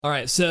All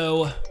right,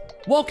 so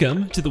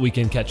welcome to the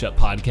Weekend Catch-Up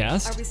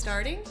Podcast. Are we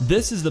starting?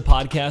 This is the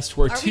podcast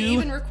where Are we two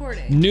even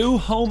recording? new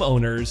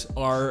homeowners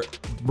are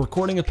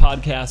recording a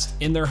podcast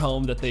in their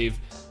home that they've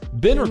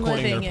been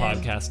recording their living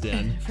podcast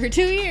in. For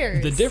 2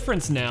 years. The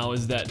difference now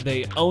is that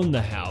they own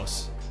the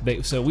house.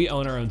 So we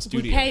own our own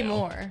studio. We pay now.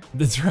 more.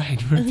 That's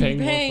right. We're paying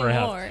more for a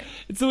house. more.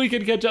 It's the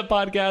Weekend Catch-Up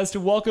Podcast.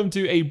 Welcome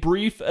to a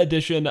brief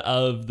edition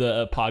of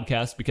the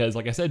podcast because,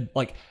 like I said,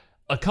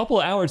 a couple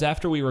of hours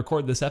after we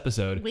record this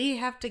episode, We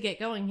have to get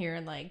going here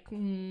in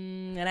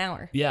an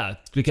hour. yeah,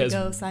 because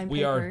go sign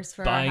we are papers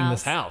for our buying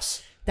this house.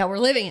 house That we're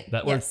living in.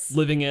 that Yes. we're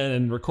living in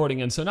and recording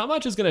in. So not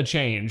much is going to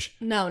change.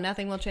 No,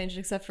 nothing will change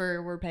except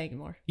for we're paying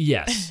more.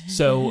 Yes.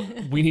 So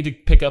we need to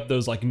pick up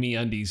those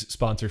MeUndies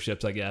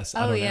sponsorships, I guess.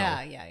 I Oh, don't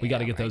yeah, know. yeah, We got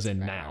to yeah, get those right,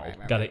 in right, now. right,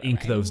 right, Got to right, ink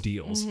right. those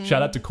deals.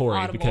 Shout out to Corey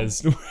Audible.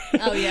 because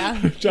Oh, yeah.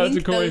 Shout out to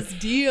Ink Corey. those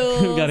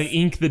deals. we got to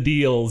ink the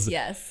deals.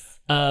 Yes.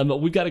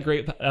 We've got a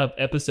great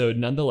episode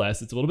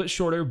nonetheless. It's a little bit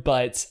shorter,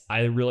 but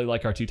I really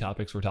like our two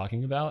topics we're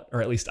talking about,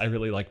 or at least I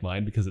really like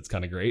mine because it's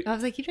kind of great. I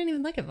was like, you didn't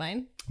even look at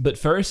mine. But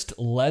first,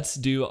 let's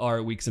do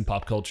our weeks in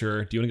pop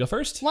culture. Do you want to go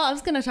first? Well, I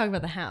was going to talk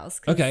about the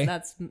house. 'Cause Okay.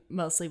 That's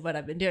mostly what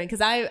I've been doing.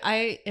 Because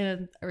I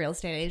am a real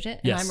estate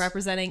agent and Yes. I'm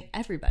representing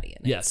everybody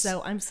in it. Yes.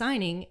 So I'm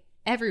signing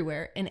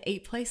everywhere in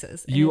 8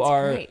 places. And You it's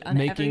are great on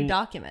every making-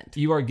 document.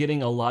 You are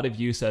getting a lot of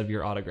use out of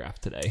your autograph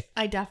today.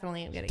 I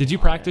definitely am getting. Did you a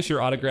lot of practice your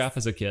it. autograph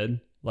as a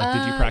kid?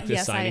 Did you practice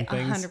yes, signing I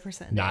things?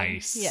 100% did.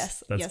 Nice.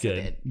 Yes. That's yes, good.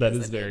 I did. That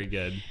Yes, is I did. very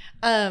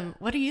good.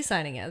 What are you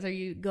signing as? Are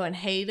you going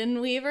Hayden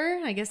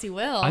Weaver? I guess you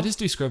will. I just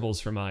do scribbles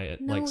for my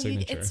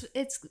signature.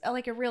 It's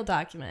like a real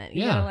document.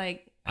 You Yeah. gotta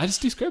I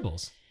just do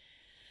scribbles.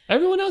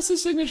 Everyone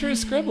else's signature is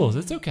scribbles.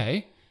 It's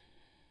okay.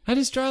 I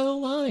just draw a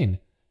little line.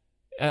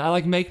 I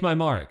make my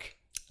mark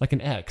like an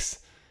X.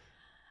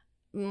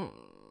 I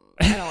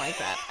don't like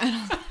that. I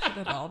don't like that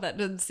at all. That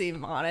doesn't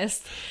seem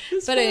honest.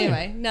 It's But fine.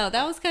 anyway, no,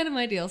 that was kind of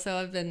my deal. So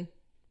I've been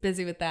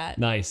busy with that.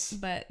 Nice.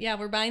 But yeah,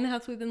 we're buying the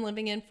house we've been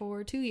living in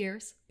for 2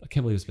 years. I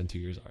can't believe it's been 2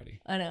 years already.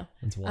 I know.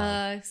 That's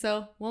wild.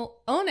 So we'll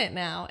own it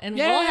now, and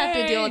we'll have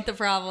to deal Yay! with the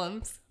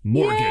problems.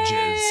 Mortgages.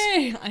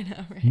 Yay! I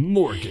know, right?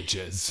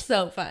 Mortgages.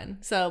 So fun.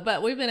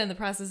 But we've been in the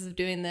process of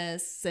doing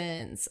this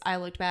since I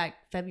looked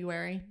back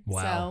February.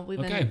 Wow. So we've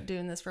Okay. been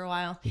doing this for a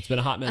while. It's been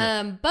a hot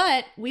minute.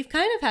 But we've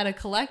kind of had a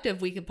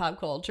collective week of pop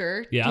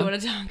culture. Yeah? Do you want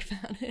to talk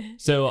about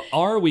it? So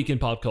our week in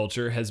pop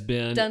culture has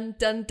been Dun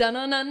dun dun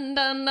dun dun dun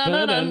dun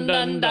Dun, dun dun,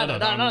 dun dun, dun dun,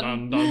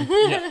 dun. dun,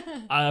 dun.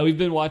 Yeah. We've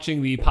been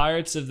watching the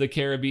Pirates of the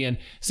Caribbean.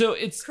 So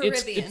it's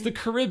Caribbean. the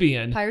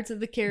Caribbean. Pirates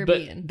of the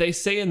Caribbean. But they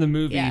say in the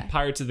movie Yeah.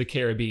 Pirates of the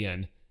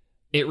Caribbean.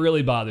 It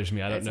really bothers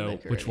me. I don't Pirates of know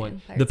the which one.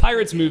 Caribbean. The Pirates of the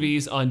Pirates Caribbean.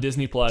 movies on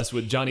Disney Plus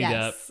with Johnny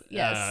Yes. Depp.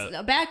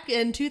 Yes. Back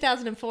in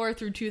 2004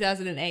 through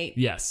 2008.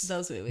 Yes.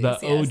 Those movies. The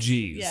yes.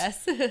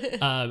 OGs.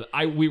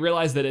 Yes. We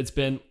realized that it's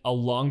been a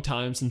long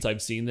time since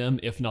I've seen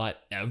them, if not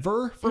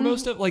ever, for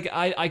most of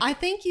I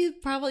think you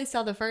probably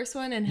saw the first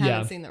one and haven't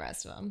Yeah. seen the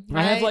rest of them.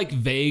 I have right?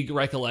 vague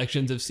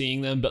recollections of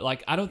seeing them, but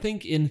I don't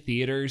think in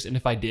theaters, and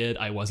if I did,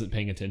 I wasn't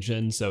paying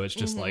attention, so it's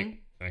just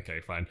okay,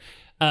 fine.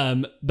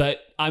 But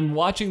I'm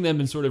watching them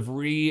and sort of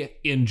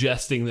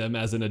re-ingesting them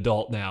as an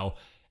adult now,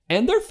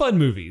 and they're fun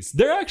movies.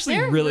 They're actually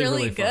They're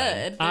really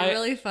good. fun. They're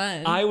really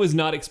fun. I was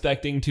not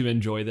expecting to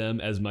enjoy them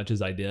as much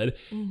as I did,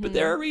 but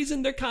they're a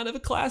reason they're kind of a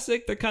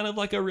classic. They're kind of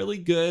like a really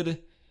good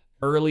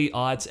early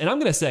aughts. And I'm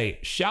going to say,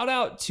 shout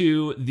out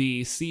to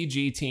the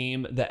CG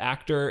team, the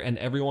actor, and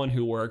everyone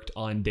who worked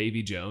on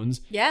Davy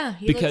Jones. Yeah,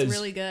 he because- looks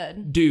really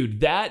good. Dude,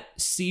 that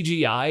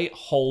CGI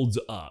holds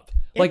up.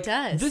 It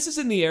does. This is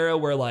in the era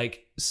where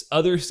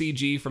other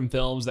CG from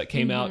films that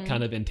came out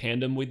kind of in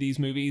tandem with these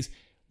movies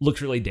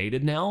looks really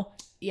dated now.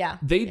 Yeah.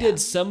 They did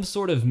some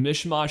sort of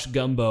mishmash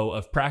gumbo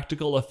of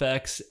practical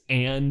effects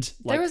and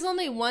There was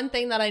only one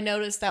thing that I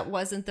noticed that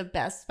wasn't the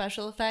best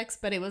special effects,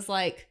 but it was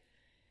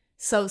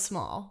so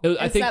small. I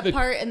It's think that the-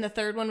 part in the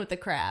third one with the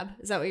crab.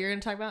 Is that what you're going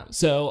to talk about?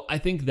 So I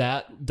think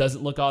that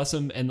doesn't look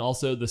awesome, and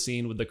also the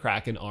scene with the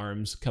Kraken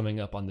arms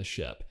coming up on the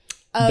ship.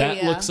 Oh, that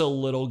yeah. looks a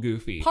little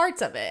goofy.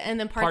 Parts of it, and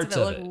then parts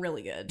of it look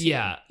really good. Too.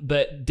 Yeah,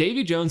 but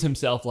Davy Jones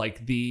himself, I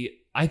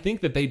think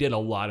that they did a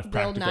lot of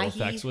Bill practical Nighy.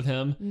 effects with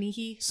him.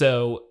 Nighy.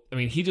 So,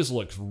 he just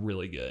looks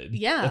really good.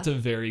 Yeah. That's a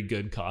very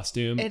good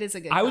costume. It is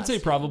a good I would say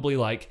costume.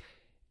 probably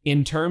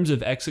in terms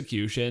of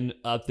execution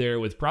up there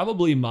with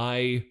probably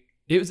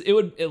it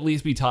would at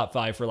least be top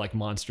 5 for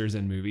monsters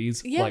in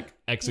movies. Yeah.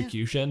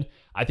 Execution.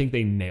 I think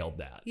they nailed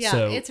that. Yeah,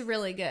 So it's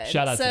really good.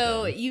 shout out to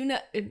So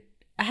them.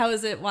 how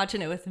is it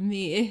watching it with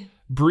me?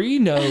 Brie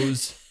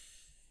knows,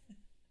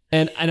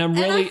 and I'm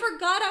really, And I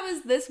forgot I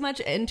was this much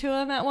into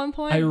him at one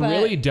point. I but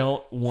really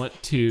don't want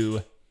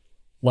to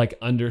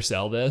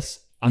undersell this.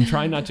 I'm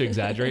trying not to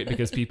exaggerate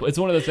because it's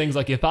one of the things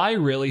if I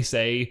really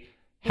say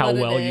how What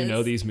it well you is.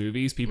 know these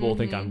movies, people will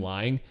think I'm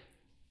lying.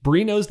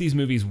 Brie knows these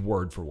movies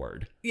word for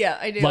word. Yeah,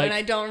 I do, Like- and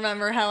I don't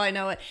remember how I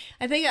know it.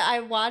 I think I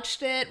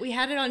watched it. We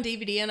had it on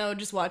DVD, and I would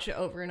just watch it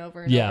over and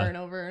over and Yeah. over and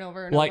over and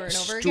over and Like over and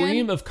over stream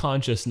again. of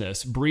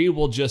consciousness, Brie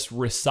will just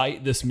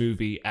recite this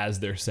movie as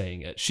they're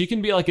saying it. She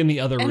can be like in the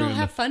other And I'll room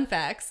have fun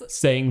facts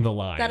saying the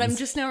lines. that I'm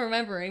just now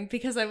remembering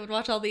because I would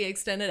watch all the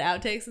extended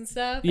outtakes and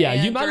stuff. Yeah,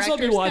 and you might as well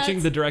be director's watching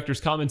cuts. the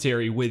director's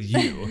commentary with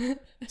you.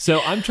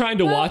 So I'm trying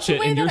to Well, watch the it,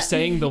 way and you're that-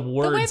 saying the The way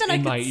words that I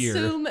in my ear.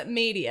 consume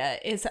media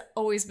has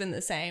always been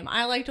the same.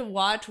 I like to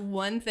watch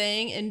one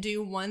thing and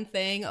do one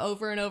thing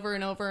over and over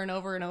and over and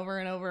over and over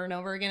and over and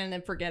over again, and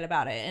then forget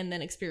about it, and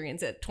then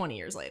experience it 20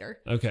 years later.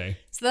 Okay.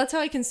 So that's how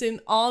I consume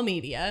all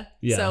media.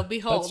 Yeah, So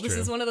behold, that's this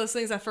true. is one of those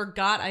things I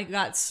forgot I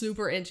got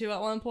super into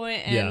at one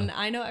point, and Yeah.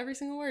 I know every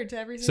single word to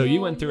every So single.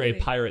 you went through a movie.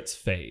 pirates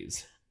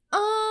phase.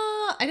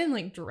 I didn't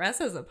like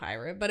dress as a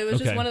pirate, but it was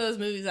just Okay. one of those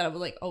movies that I would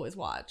like always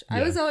watch. I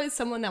Yeah. was always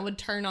someone that would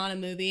turn on a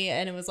movie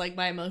and it was like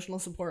my emotional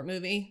support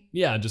movie.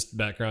 Yeah, just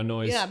background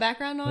noise. Yeah,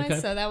 background noise. Okay.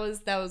 So that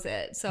was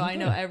it. So I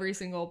know Okay. every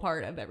single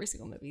part of every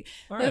single movie.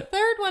 All The right.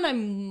 third one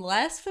I'm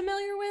less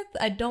familiar with.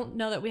 I don't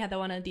know that we had that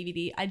one on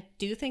DVD. I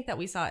do think that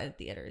we saw it in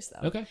theaters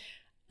though. Okay.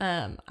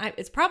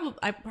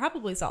 I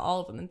probably saw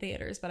all of them in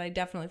theaters, but I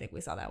definitely think we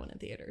saw that one in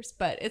theaters.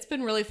 But it's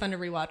been really fun to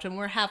rewatch, and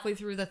we're halfway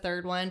through the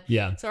third one.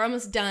 Yeah. So we're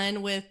almost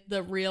done with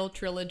the real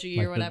trilogy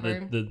Like or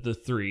whatever. the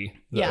three,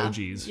 the Yeah.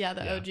 OGs. Yeah,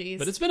 the OGs.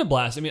 But it's been a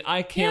blast. I mean,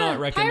 I cannot Yeah,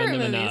 recommend pirate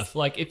them movies. enough.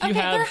 Like if you Okay,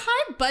 have they're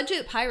high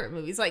budget pirate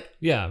movies. Like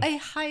yeah. a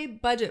high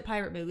budget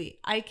pirate movie.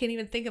 I can't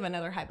even think of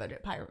another high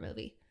budget pirate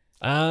movie.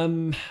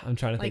 I'm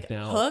trying to Like think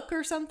now. Hook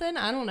or something.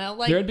 I don't know.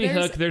 Like There'd be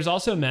there's- Hook. There's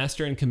also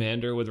Master and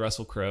Commander with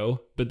Russell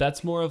Crowe, but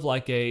that's more of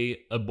like a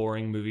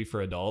boring movie for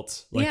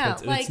adults. Like yeah,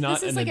 it's like not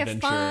this is an like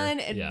adventure. a fun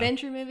Yeah.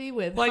 adventure movie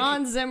with Like,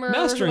 Hans Zimmer.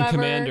 Master or and whoever.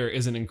 Commander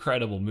is an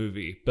incredible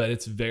movie, but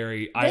it's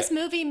very This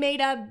movie made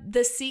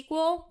the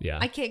sequel. Yeah.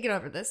 I can't get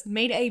over this.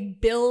 Made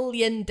 $1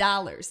 billion.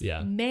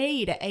 Yeah.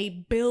 Made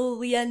 $1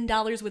 billion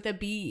with a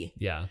B.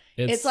 yeah.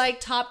 It's like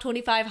top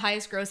 25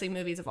 highest grossing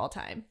movies of all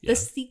time. Yeah. The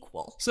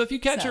sequel. so if you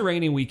catch so. a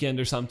rainy weekend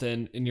or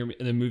something and you're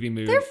in a movie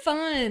mood, They're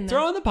fun.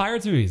 throw on the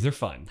Pirates movies. They're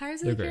fun.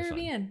 Pirates They're of the very fun.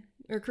 Caribbean.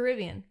 Or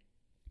Caribbean.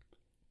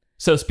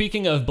 So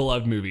speaking of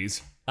beloved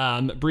movies,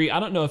 Brie, I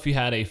don't know if you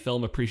had a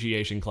film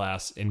appreciation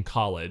class in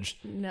college.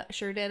 No,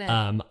 sure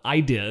didn't. I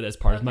did as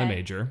part of my Okay.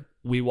 major.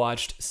 We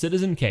watched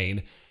Citizen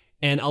Kane,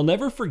 and I'll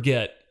never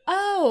forget.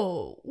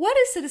 Oh, what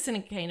is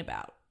Citizen Kane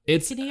about?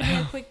 It's Can you give me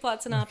a quick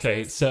plot synopsis?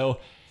 okay. So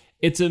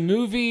it's a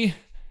movie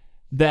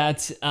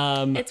that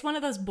It's one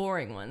of those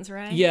boring ones,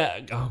 right? yeah.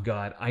 Oh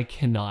God, I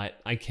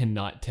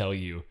cannot tell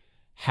you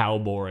how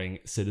boring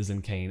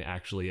Citizen Kane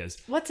actually is.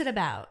 What's it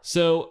about?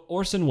 So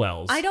Orson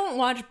Welles. I don't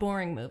watch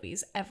boring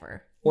movies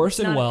ever.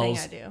 Orson It's not a thing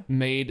Welles I do.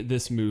 made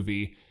this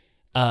movie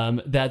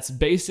that's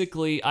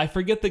basically, I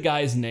forget the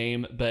guy's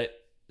name, but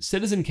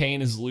Citizen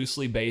Kane is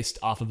loosely based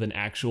off of an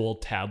actual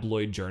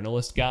tabloid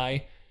journalist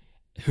guy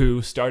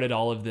who started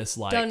all of this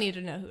like Don't need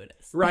to know who it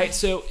is. right.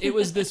 So it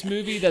was this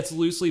movie that's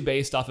loosely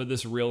based off of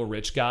this real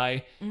rich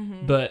guy,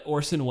 but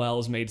Orson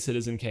Welles made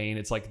Citizen Kane.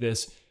 It's like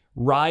this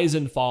rise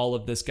and fall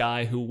of this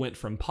guy who went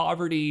from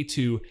poverty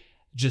to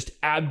just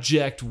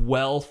abject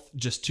wealth,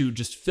 to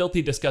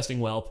filthy, disgusting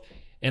wealth.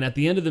 And at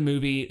the end of the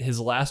movie, his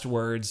last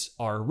words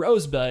are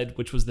Rosebud,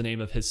 which was the name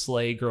of his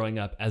sleigh growing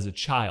up as a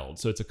child.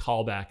 So it's a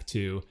callback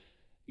to,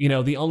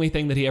 the only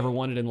thing that he ever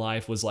wanted in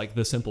life was like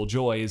the simple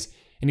joys.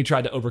 And he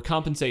tried to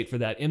overcompensate for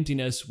that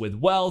emptiness with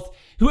wealth.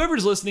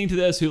 Whoever's listening to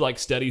this who like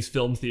studies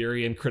film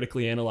theory and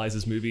critically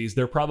analyzes movies,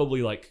 they're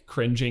probably like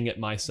cringing at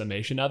my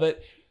summation of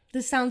it.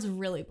 This sounds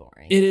really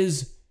boring. It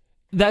is.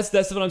 That's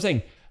what I'm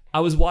saying. I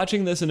was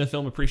watching this in a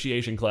film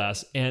appreciation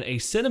class, and a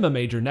cinema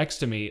major next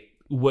to me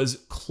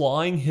was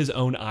clawing his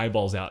own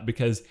eyeballs out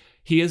because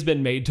he has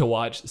been made to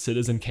watch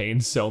Citizen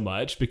Kane so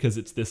much because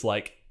it's this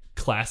like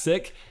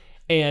classic,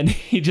 and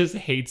he just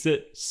hates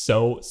it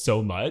so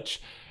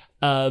much.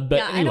 But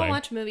yeah, anyway. I don't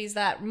watch movies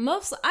that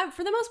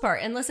for the most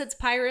part, unless it's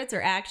pirates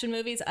or action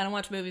movies, I don't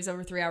watch movies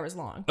over 3 hours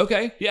long.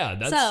 Okay, yeah,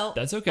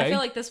 that's okay. I feel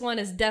like this one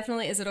is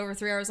it over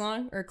 3 hours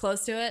long or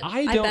close to it?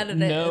 I bet don't it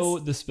know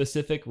is. the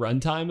specific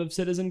runtime of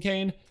Citizen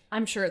Kane.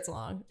 I'm sure it's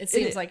long. It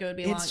seems like it would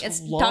be long. it's It's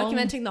long.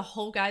 documenting the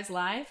whole guy's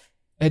life.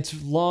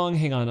 It's long.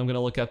 Hang on, I'm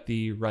gonna look up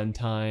the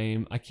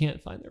runtime. I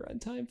can't find the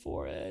runtime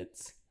for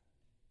it.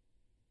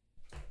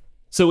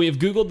 So we have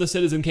Googled the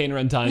Citizen Kane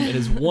runtime. It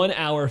is 1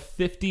 hour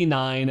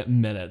 59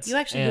 minutes. You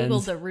actually And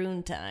Googled the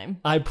rune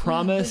time. I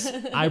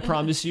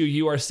promise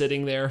you are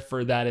sitting there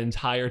for that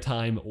entire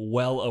time,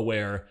 well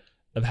aware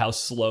of how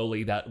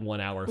slowly that 1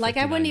 hour. Like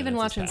I wouldn't even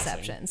watch minutes is passing.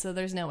 Inception, so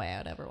there's no way I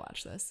would ever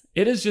watch this.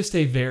 It is just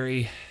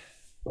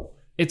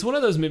it's one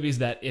of those movies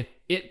that if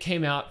it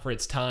came out for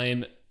its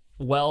time,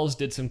 Wells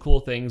did some cool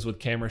things with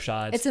camera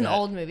shots. It's an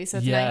old movie, so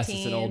it's Yes, 1940.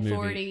 it's an old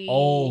movie.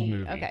 Old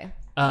movie. Okay.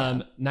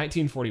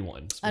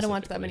 1941. I don't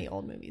watch that specifically. many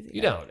old movies. Either.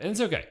 You don't, and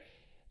it's okay.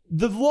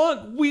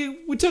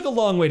 We took a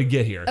long way to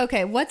get here.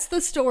 Okay, what's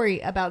the story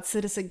about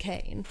Citizen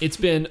Kane? It's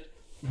been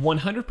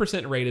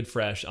 100% rated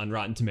fresh on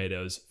Rotten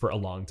Tomatoes for a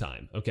long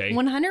time. Okay.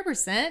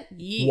 100%.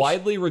 Yeesh.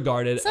 Widely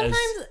regarded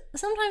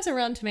Sometimes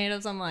around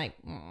Tomatoes, I'm like,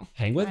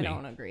 hang with I me.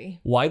 don't agree.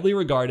 Widely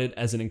regarded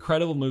as an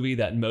incredible movie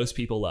that most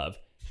people love.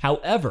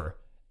 However,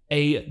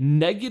 a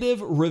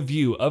negative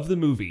review of the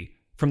movie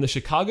from the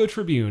Chicago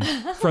Tribune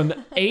from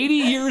 80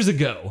 years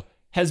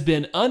has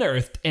been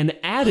unearthed and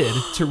added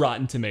to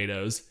Rotten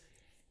Tomatoes,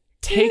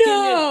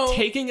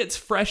 taking its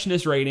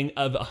freshness rating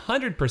of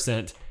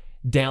 100%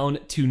 down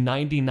to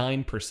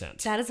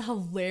 99%. That is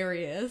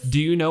hilarious.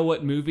 Do you know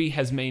what movie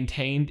has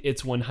maintained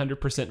its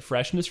 100%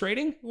 freshness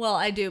rating? Well,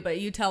 I do, but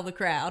you tell the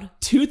crowd.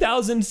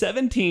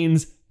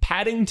 2017's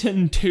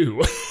Paddington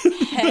 2.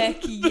 Heck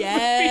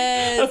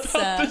yes.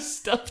 About the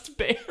stuffed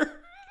bear.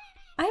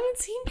 I haven't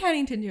seen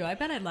Paddington 2. I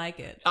bet I'd like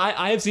it.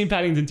 I have seen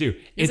Paddington 2.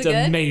 Is it's it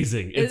good?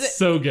 Amazing. It's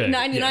so good.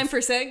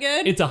 99%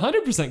 good? It's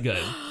 100%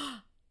 good.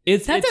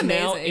 That's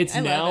amazing. It's I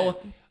now love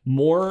it.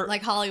 more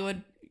like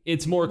Hollywood.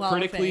 It's more Wall of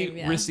critically Fame,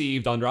 yeah.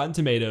 received on Rotten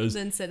Tomatoes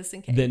Than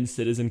Citizen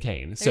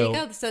Kane. So you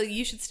go. So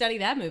you should study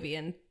that movie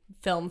in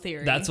film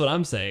theory. that's what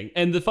I'm saying.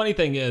 And the funny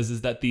thing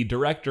is that the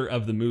director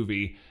of the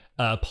movie,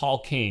 Paul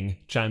King,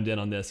 chimed in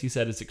on this. He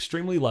said it's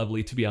extremely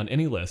lovely to be on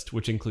any list,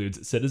 which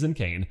includes Citizen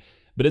Kane,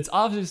 but it's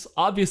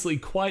obviously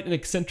quite an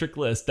eccentric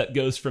list that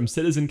goes from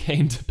Citizen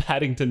Kane to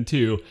Paddington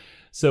 2.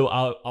 So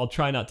I'll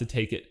try not to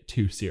take it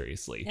too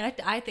seriously. And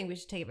I think we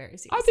should take it very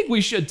seriously. I think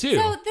we should too.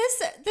 So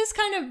this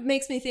kind of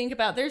makes me think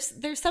about there's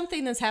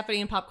something that's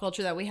happening in pop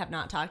culture that we have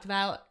not talked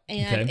about,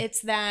 and it's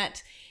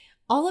that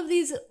all of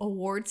these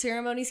award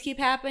ceremonies keep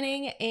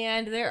happening,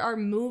 and there are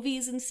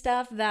movies and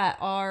stuff that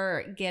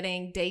are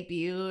getting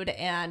debuted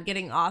and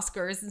getting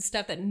Oscars and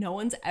stuff that no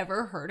one's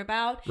ever heard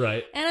about.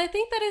 Right. And I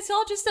think that it's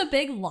all just a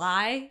big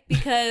lie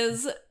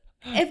because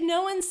if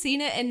no one's seen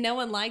it and no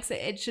one likes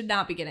it, it should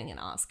not be getting an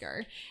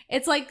Oscar.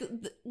 It's like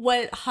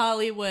what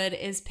Hollywood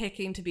is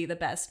picking to be the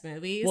best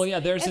movies. Well, yeah,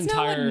 it's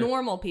not what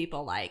normal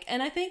people like.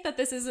 And I think that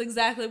this is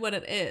exactly what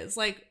it is.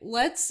 Like,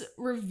 let's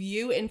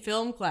review in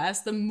film class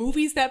the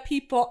movies that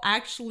people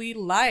actually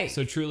like.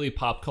 So truly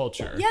pop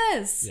culture.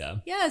 Yes. Yeah.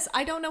 Yes.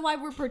 I don't know why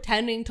we're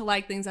pretending to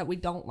like things that we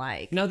don't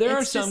like. Now, there are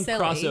It's just some silly.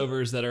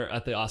 crossovers that are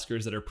at the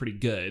Oscars that are pretty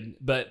good.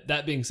 But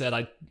that being said,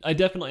 I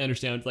definitely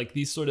understand like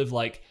these sort of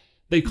like,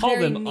 they call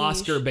Very them niche.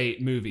 Oscar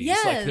bait movies.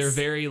 Yes. Like they're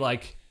very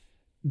like,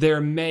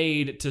 they're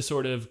made to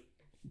sort of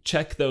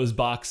check those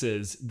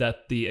boxes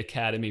that the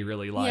Academy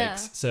really likes.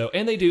 Yeah. So,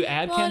 and they do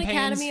ad and campaigns.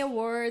 Academy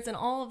Awards and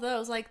all of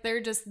those, like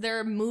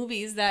they're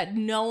movies that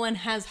no one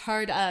has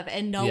heard of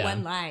and no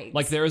one likes.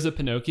 Like there was a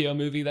Pinocchio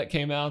movie that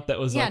came out that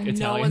was like Italian.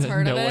 No one's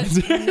heard of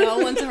it. No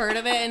one's heard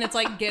of it, and it's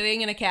like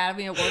getting an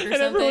Academy Award or and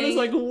something. everyone is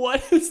like,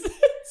 what is this?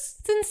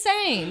 It's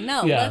insane.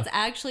 No, Yeah. let's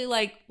actually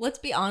let's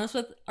be honest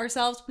with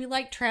ourselves. We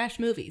like trash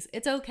movies.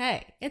 It's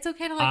okay. It's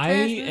okay to like I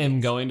trash movies.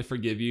 am going to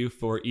forgive you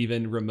for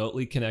even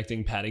remotely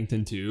connecting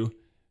Paddington 2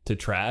 to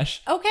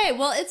trash. Okay,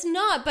 well, it's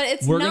not, but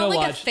it's We're not gonna like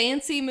a watch-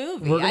 fancy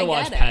movie. We're going I to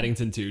watch get it.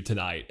 Paddington 2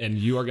 tonight, and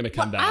you are going to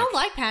come back. I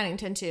like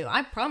Paddington too.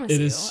 I promise you.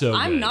 It is so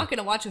I'm good. not going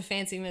to watch a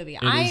fancy movie. is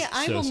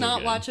I so, will so not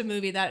good. watch a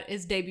movie that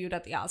is debuted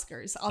at the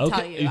Oscars. I'll Okay,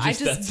 tell you. you I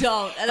just- just that's-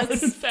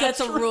 don't. That's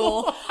a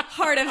rule. rule.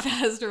 Hard and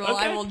fast rule. I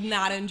Okay. will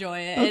not enjoy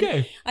it. Okay.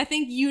 And I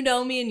think you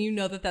know me and you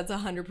know that that's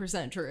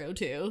 100% true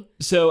too.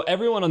 So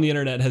everyone on the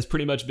internet has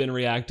pretty much been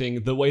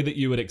reacting the way that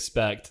you would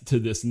expect to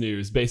this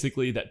news.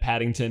 Basically, that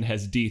Paddington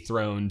has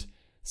dethroned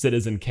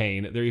Citizen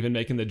Kane. They're even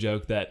making the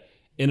joke that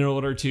in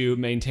order to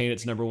maintain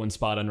its number one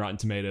spot on Rotten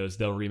Tomatoes,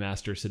 they'll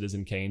remaster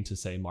Citizen Kane to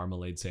say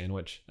marmalade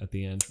sandwich at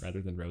the end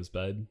rather than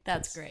rosebud.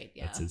 That's great.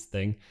 Yeah. That's his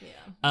thing.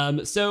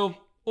 Yeah. So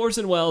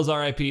Orson Welles,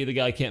 R.I.P. The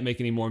guy can't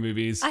make any more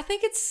movies. I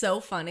think it's so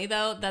funny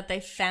though that they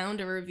found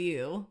a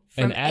review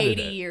And from added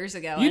 80 it. years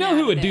ago. You and know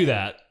who would added do it.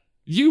 that?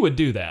 You would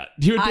do that.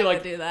 You would be I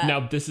like, would do that. now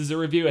this is a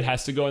review. It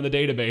has to go in the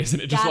database,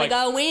 and it just Gotta like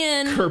go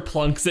in.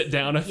 kerplunks it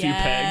down a few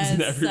pegs, and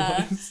Yes,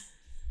 everyone's.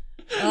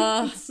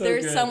 So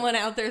there's good. someone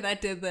out there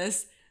that did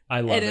this. I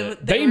love and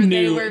it. they They were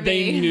knew me.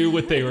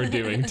 what they were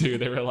doing too.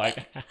 They were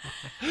like,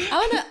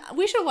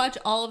 We should watch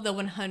all of the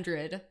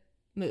 100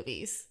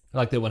 movies.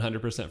 like the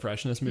 100%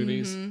 freshness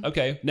movies.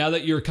 Okay, now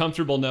that you're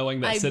comfortable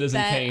knowing that I Citizen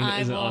bet Kane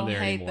I isn't will on there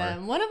hate anymore.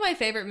 them. One of my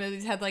favorite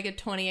movies had like a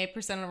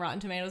 28% on Rotten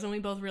Tomatoes, and we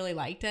both really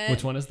liked it.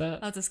 Which one is that?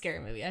 Oh, it's a scary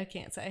movie. I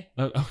can't say.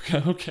 Oh,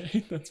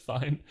 okay, that's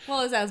fine.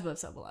 Well, it's As Above,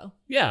 So Below.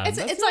 Yeah, It's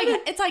that's like not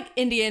a- it's like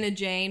Indiana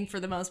Jane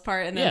for the most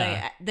part, and then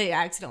Yeah. they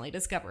accidentally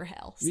discover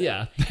hell. So.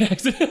 yeah. They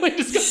accidentally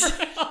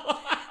discover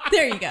hell.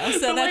 There you go. So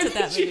The that's way what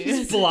that movie she's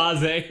is.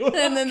 Blase.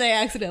 And then they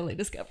accidentally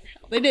discover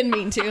hell. They didn't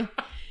mean to.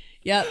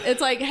 Yep. It's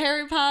like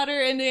Harry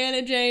Potter,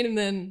 Indiana Jane, and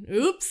then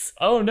oops.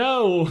 Oh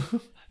no,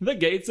 the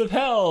gates of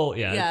hell.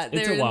 Yeah, Yeah,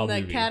 it's they're a wild in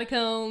the movie.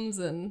 catacombs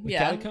and The yeah.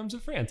 Catacombs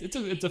of France. It's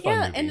a fun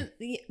Yeah, movie.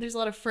 and there's a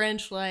lot of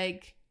French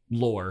like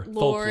lore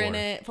folklore folklore. in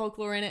it,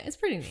 folklore in it. It's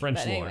pretty neat. French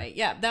but lore. anyway,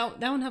 yeah, that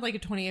one had like a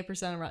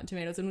 28% on Rotten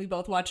Tomatoes, and we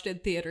both watched it in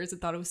theaters and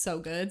thought it was so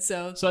good.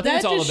 So I think that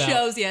it's all just about-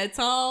 shows you it's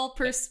all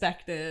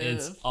perspective.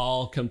 It's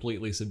all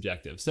completely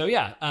subjective. So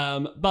yeah,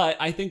 but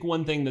I think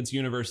one thing that's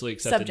universally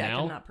accepted subjective,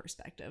 now. not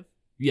perspective.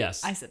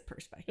 Yes. I said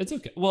perspective. It's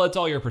okay. Well, it's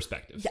all your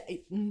perspective. Yeah.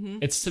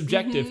 It's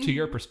subjective to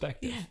your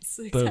perspective. Yes.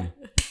 Boom.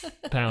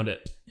 Exactly. Pound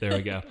it. There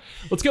we go.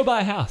 Let's go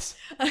buy a house.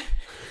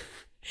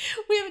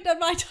 We haven't done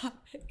my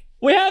topic.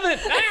 We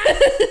haven't.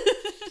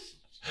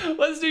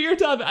 Let's do your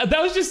topic.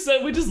 That was just,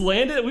 we just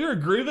landed. We were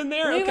grooving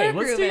there.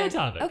 Let's do your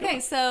topic. Okay,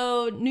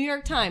 so New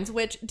York Times,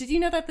 which, did you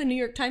know that the New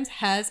York Times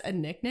has a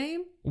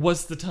nickname?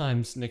 What's the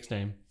Times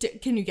nickname?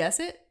 Can you guess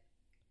it?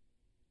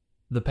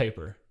 The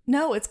paper.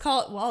 No, it's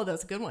called, whoa,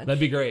 that's a good one. That'd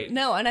be great.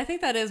 No, and I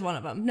think that is one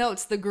of them. No,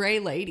 it's the Gray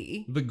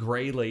Lady. The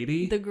Gray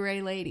Lady? The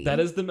Gray Lady.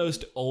 That is the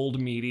most old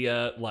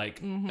media,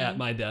 like, at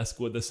my desk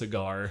with a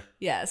cigar.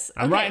 Yes.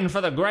 I'm writing for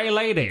the Gray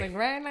Lady. The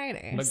Gray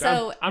Lady.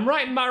 I'm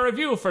writing my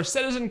review for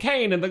Citizen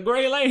Kane and the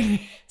Gray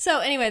Lady. So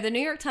anyway, the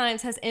New York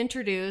Times has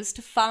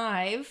introduced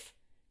 5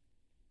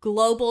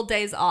 global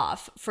days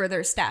off for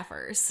their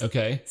staffers.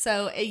 Okay.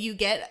 So you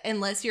get,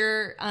 unless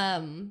you're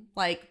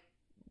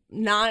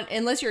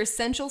unless you're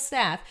essential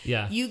staff,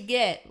 you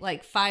get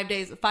like 5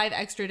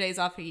 extra days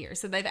off a year.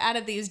 So they've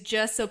added these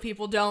just so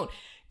people don't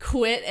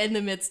quit in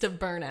the midst of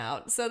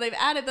burnout. So they've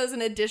added those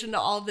in addition to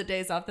all of the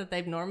days off that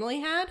they've normally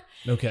had.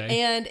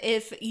 Okay. And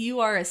if you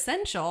are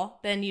essential,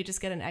 then you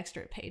just get an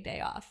extra paid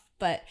day off.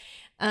 But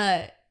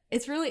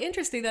it's really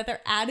interesting that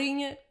they're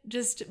adding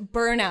just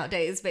burnout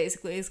days,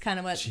 basically, is kind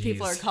of what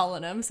people are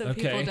calling them. So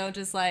people don't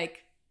just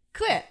like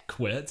quit.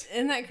 Quit.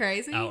 Isn't that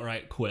crazy?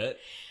 Outright quit.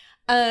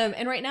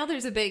 And right now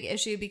there's a big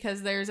issue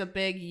because there's a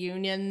big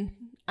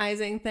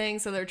unionizing thing.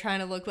 So they're trying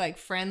to look like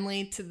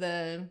friendly to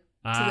the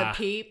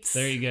peeps.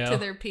 There you go. To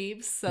their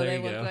peeps. So they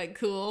look like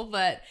cool.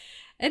 But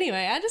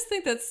anyway, I just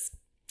think that's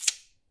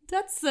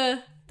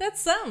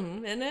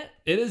something, isn't it?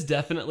 It is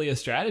definitely a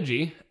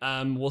strategy.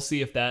 We'll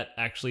see if that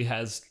actually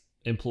has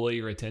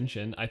employee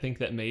retention. I think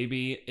that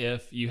maybe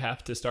if you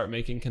have to start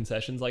making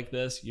concessions like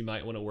this, you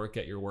might want to work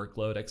at your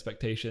workload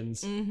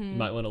expectations. Mm-hmm. You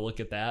might want to look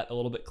at that a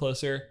little bit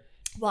closer.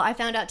 Well, I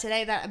found out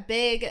today that a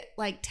big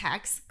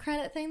tax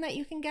credit thing that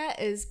you can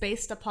get is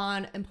based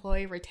upon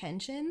employee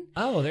retention.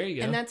 Oh, there you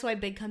go. And that's why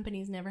big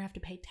companies never have to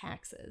pay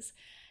taxes.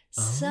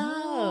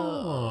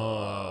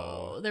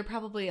 Oh. So they're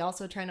probably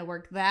also trying to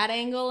work that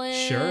angle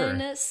in.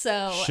 Sure.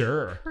 So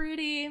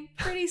pretty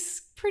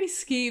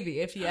skeevy,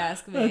 if you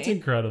ask me. That's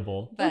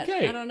incredible. But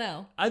okay. I don't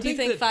know. Do you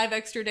think 5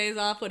 extra days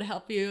off would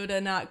help you to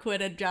not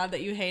quit a job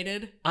that you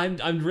hated?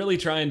 I'm really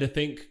trying to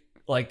think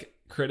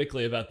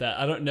critically about that.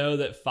 I don't know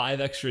that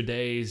 5 extra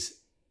days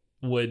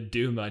would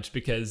do much,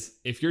 because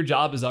if your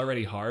job is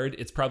already hard,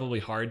 it's probably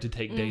hard to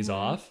take days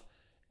off.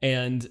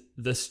 And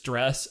the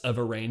stress of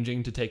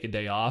arranging to take a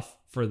day off,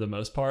 for the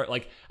most part,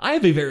 I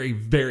have a very,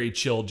 very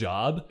chill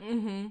job.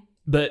 Mm-hmm.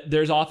 But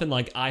there's often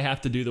I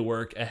have to do the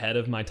work ahead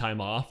of my time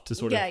off to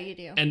sort of. Yeah, you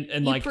do.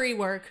 And you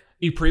pre-work.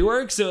 You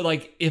pre-work. So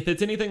if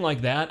it's anything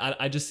like that,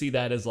 I just see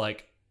that as you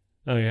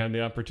have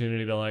the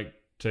opportunity to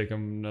take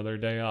another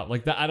day off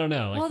that. I don't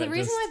know. Well, the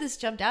reason why this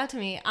jumped out to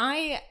me,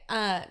 I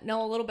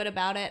know a little bit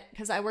about it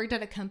because I worked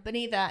at a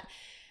company that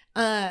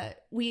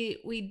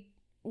we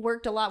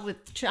worked a lot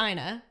with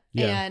China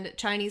and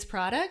Chinese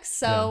products.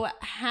 So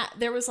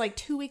there was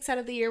 2 weeks out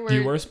of the year where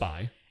you were a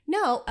spy.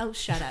 No, oh,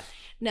 shut up.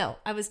 No,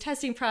 I was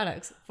testing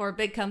products for a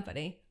big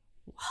company,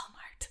 Walmart.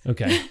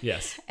 Okay.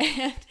 Yes.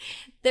 And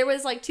there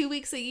was 2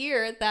 weeks a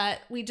year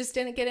that we just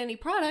didn't get any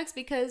products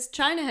because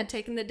China had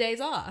taken the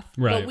days off,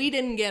 but we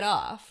didn't get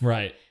off.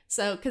 Right.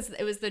 So, because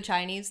it was the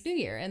Chinese New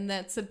Year, and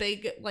that's a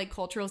big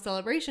cultural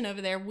celebration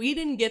over there. We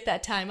didn't get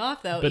that time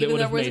off though, but even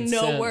though there was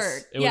no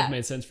work. It would have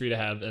made sense for you to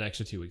have an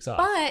extra 2 weeks off.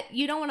 But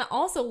you don't want to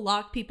also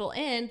lock people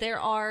in. There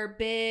are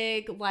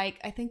big,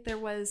 I think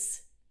it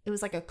was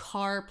a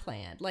car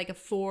plant, a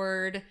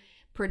Ford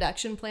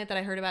production plant that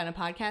I heard about in a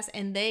podcast,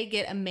 and they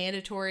get a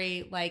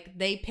mandatory,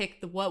 they pick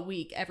what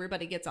week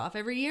everybody gets off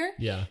every year.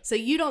 Yeah. So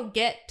you don't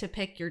get to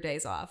pick your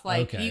days off.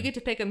 You get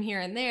to pick them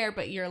here and there,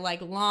 but your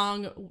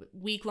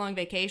week-long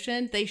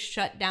vacation, they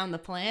shut down the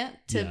plant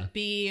to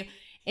be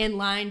in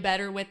line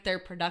better with their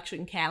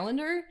production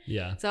calendar.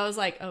 Yeah. So I was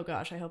like, oh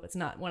gosh, I hope it's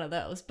not one of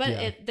those.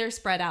 But they're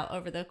spread out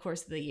over the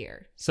course of the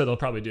year. So they'll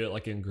probably do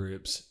it in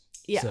groups.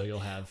 Yeah. So you'll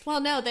have.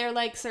 Well, no, they're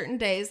certain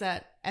days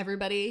that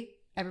everybody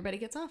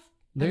gets off.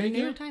 There you New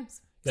go. York Times.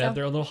 They have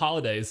their own little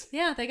holidays.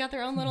 Yeah, they got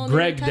their own little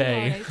Greg New York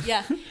Day. Holidays.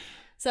 Yeah.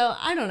 So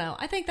I don't know.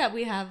 I think that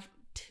we have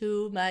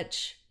too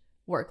much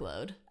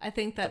workload. I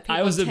think that people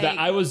I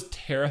was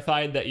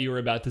terrified that you were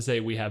about to say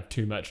we have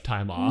too much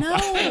time off. No,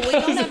 we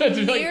don't have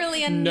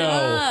nearly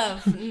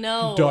enough.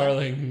 No.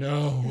 Darling,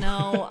 no.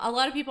 No. A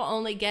lot of people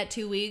only get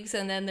 2 weeks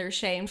and then they're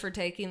shamed for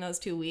taking those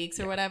 2 weeks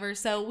or whatever.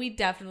 So we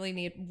definitely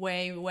need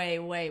way, way,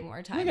 way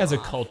more time. I think as a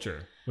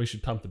culture, we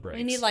should pump the brakes.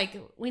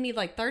 We need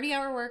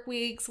 30-hour work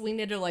weeks. We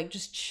need to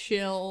just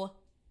chill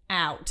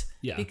out.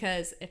 Yeah.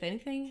 Because if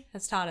anything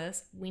has taught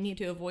us, we need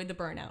to avoid the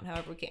burnout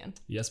however we can.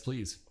 Yes,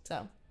 please.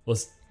 So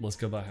let's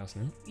go buy a house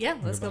now. Yeah,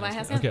 let's go buy a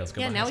house now. Okay, let's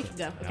go. Yeah, buy now a we house can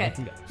go. Now Okay. we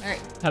can go. All right.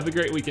 Have a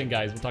great weekend,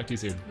 guys. We'll talk to you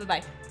soon.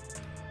 Bye-bye.